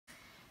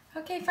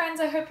Okay friends,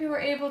 I hope you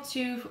were able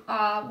to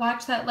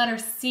watch that letter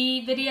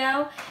C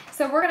video.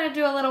 So we're going to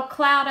do a little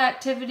cloud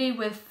activity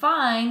with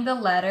find the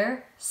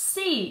letter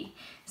C.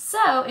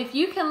 So if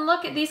you can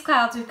look at these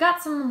clouds, we've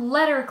got some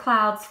letter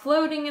clouds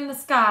floating in the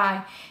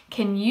sky.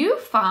 Can you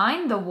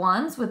find the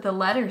ones with the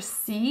letter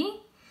C?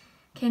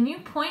 Can you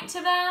point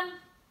to them?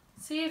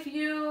 See if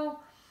you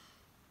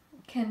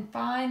can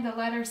find the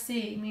letter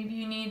C. Maybe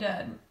you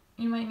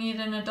might need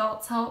an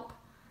adult's help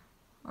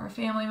or a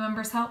family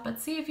member's help, but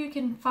see if you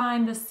can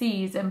find the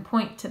C's and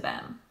point to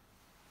them.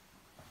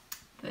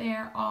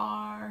 There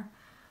are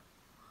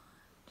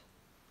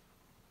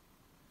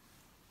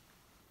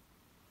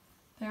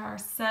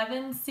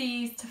 7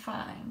 C's to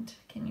find.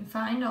 Can you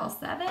find all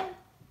 7? All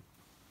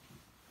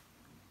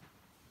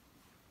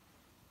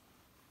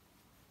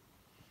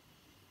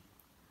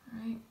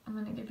right, I'm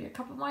going to give you a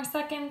couple more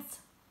seconds.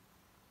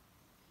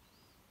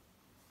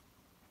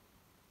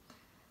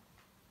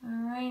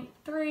 All right,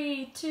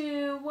 3,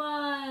 2,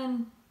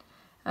 1.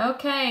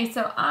 Okay,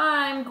 so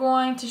I'm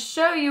going to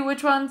show you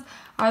which ones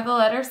are the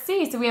letter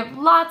C. So we have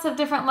lots of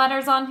different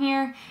letters on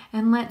here,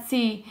 and let's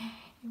see,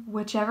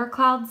 whichever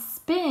clouds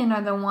spin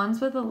are the ones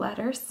with the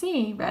letter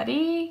C.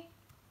 Ready?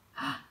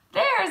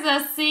 There's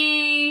a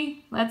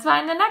C. Let's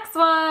find the next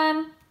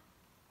one.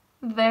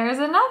 There's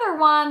another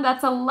one.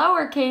 That's a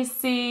lowercase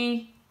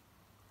c.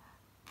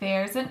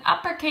 There's an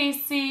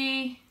uppercase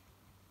C.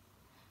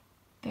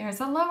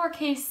 There's a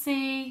lowercase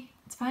c.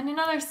 Let's find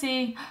another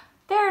C.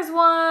 There's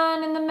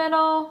one in the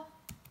middle.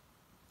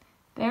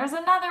 There's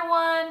another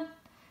one. And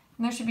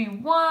there should be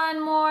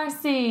one more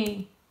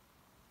C.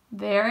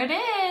 There it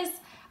is.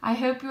 I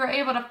hope you were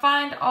able to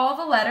find all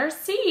the letter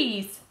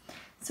C's.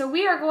 So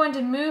we are going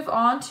to move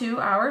on to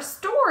our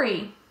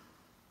story.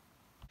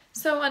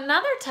 So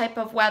another type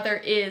of weather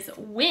is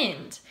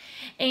wind.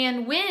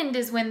 And wind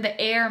is when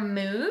the air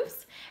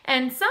moves,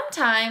 and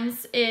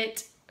sometimes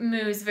it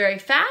moves very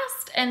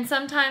fast and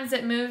sometimes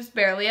it moves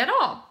barely at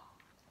all.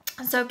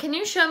 So can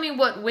you show me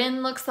what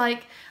wind looks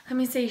like? Let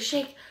me say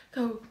shake,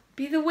 go,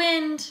 be the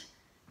wind,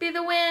 be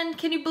the wind.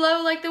 Can you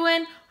blow like the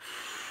wind?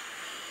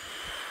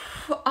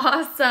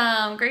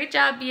 Awesome, great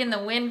job being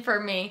the wind for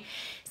me.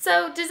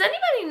 So does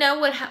anybody know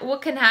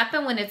what can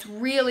happen when it's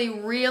really,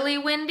 really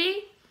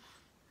windy?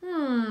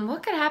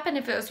 What could happen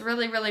if it was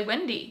really, really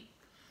windy?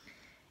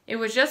 It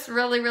was just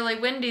really, really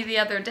windy the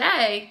other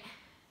day.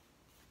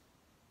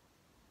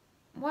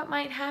 What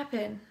might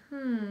happen?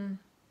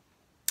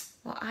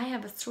 Well, I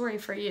have a story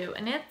for you,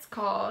 and it's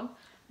called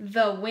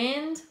The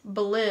Wind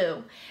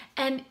Blew.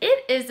 And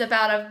it is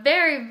about a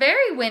very,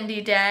 very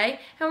windy day,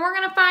 and we're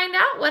going to find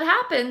out what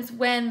happens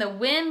when the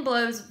wind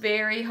blows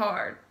very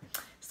hard.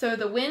 So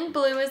The Wind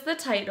Blew is the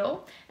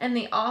title, and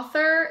the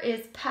author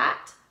is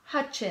Pat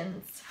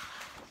Hutchins.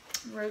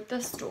 Wrote the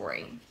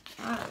story.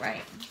 All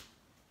right.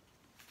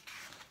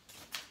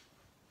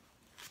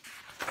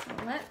 So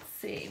let's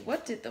see.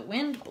 What did the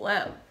wind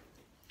blow?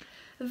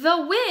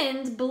 The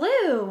wind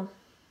blew.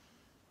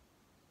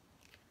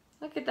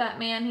 Look at that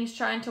man. He's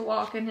trying to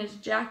walk and his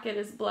jacket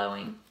is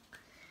blowing.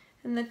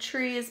 And the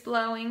tree is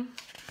blowing.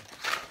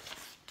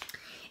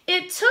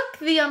 It took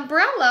the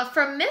umbrella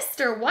from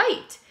Mr.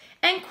 White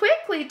and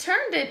quickly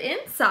turned it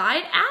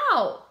inside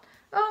out.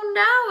 Oh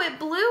no, it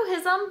blew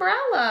his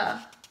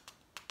umbrella.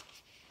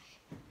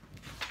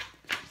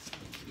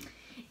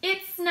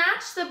 It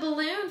snatched the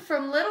balloon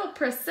from little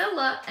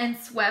Priscilla and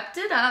swept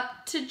it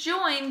up to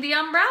join the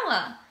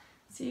umbrella.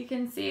 So you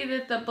can see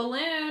that the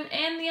balloon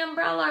and the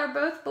umbrella are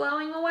both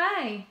blowing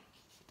away.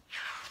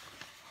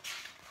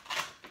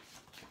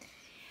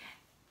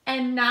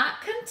 And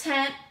not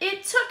content,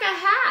 it took a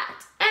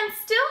hat, and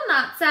still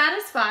not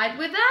satisfied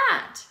with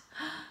that.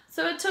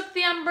 So it took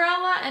the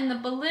umbrella and the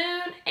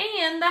balloon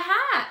and the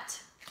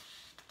hat.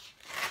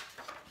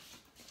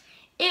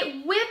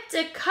 It whipped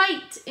a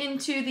kite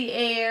into the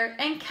air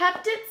and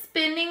kept it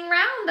spinning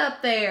round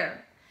up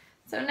there.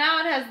 So now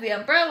it has the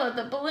umbrella,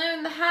 the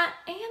balloon, the hat,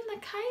 and the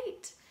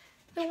kite.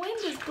 The wind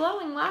is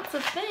blowing lots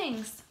of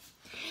things.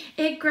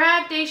 It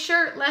grabbed a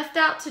shirt left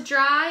out to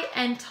dry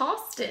and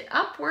tossed it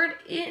upward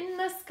in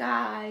the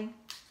sky.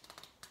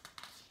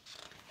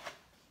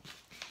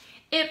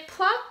 It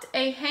plucked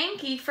a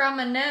hanky from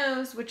a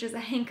nose, which is a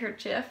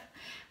handkerchief,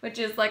 which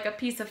is like a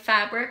piece of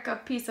fabric, a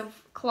piece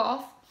of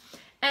cloth,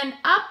 and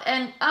up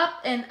and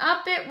up and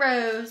up it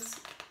rose.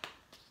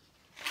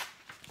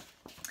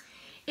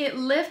 It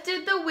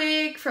lifted the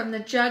wig from the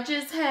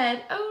judge's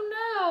head, oh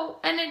no,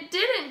 and it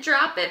didn't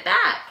drop it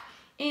back.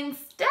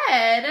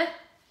 Instead,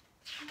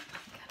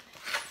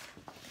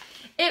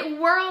 it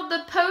whirled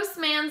the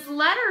postman's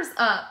letters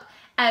up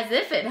as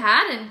if it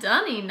hadn't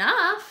done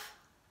enough.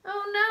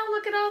 Oh no,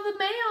 look at all the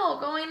mail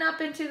going up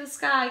into the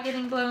sky,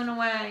 getting blown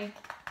away.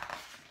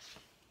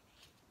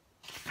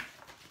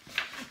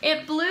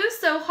 It blew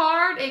so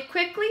hard it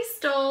quickly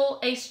stole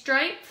a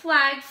striped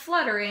flag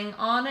fluttering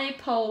on a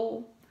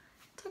pole.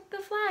 Took the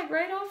flag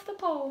right off the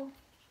pole.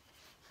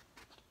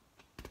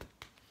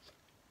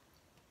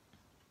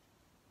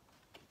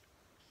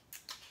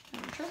 I'm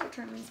having trouble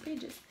turning these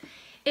pages.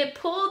 It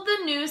pulled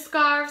the new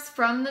scarves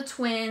from the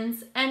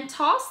twins and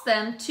tossed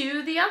them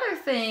to the other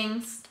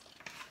things.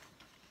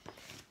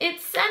 It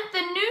sent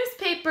the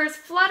newspapers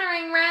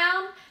fluttering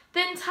round,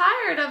 then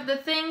tired of the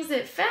things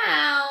it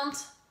found.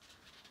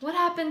 What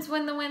happens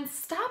when the wind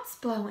stops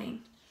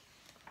blowing?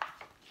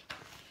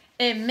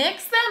 It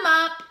mixed them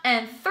up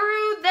and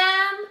threw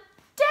them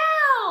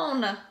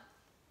down.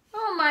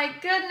 Oh my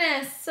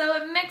goodness, so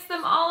it mixed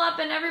them all up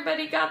and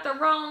everybody got the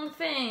wrong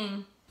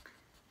thing.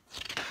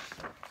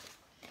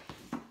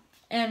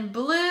 And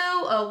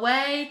blew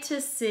away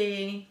to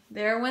sea.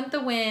 There went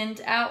the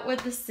wind out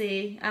with the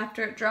sea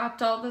after it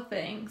dropped all the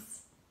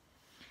things.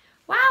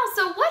 Wow,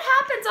 so what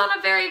happens on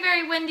a very,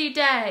 very windy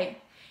day?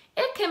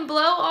 It can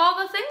blow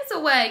all the things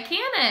away,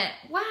 can it?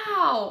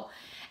 Wow.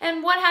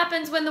 And what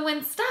happens when the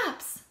wind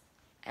stops?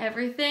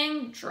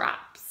 Everything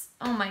drops.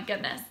 Oh my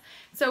goodness.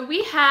 So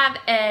we have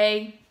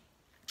a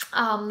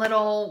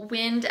little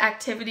wind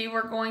activity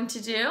we're going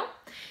to do.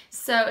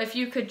 So if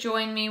you could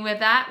join me with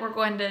that, we're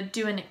going to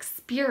do an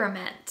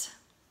experiment.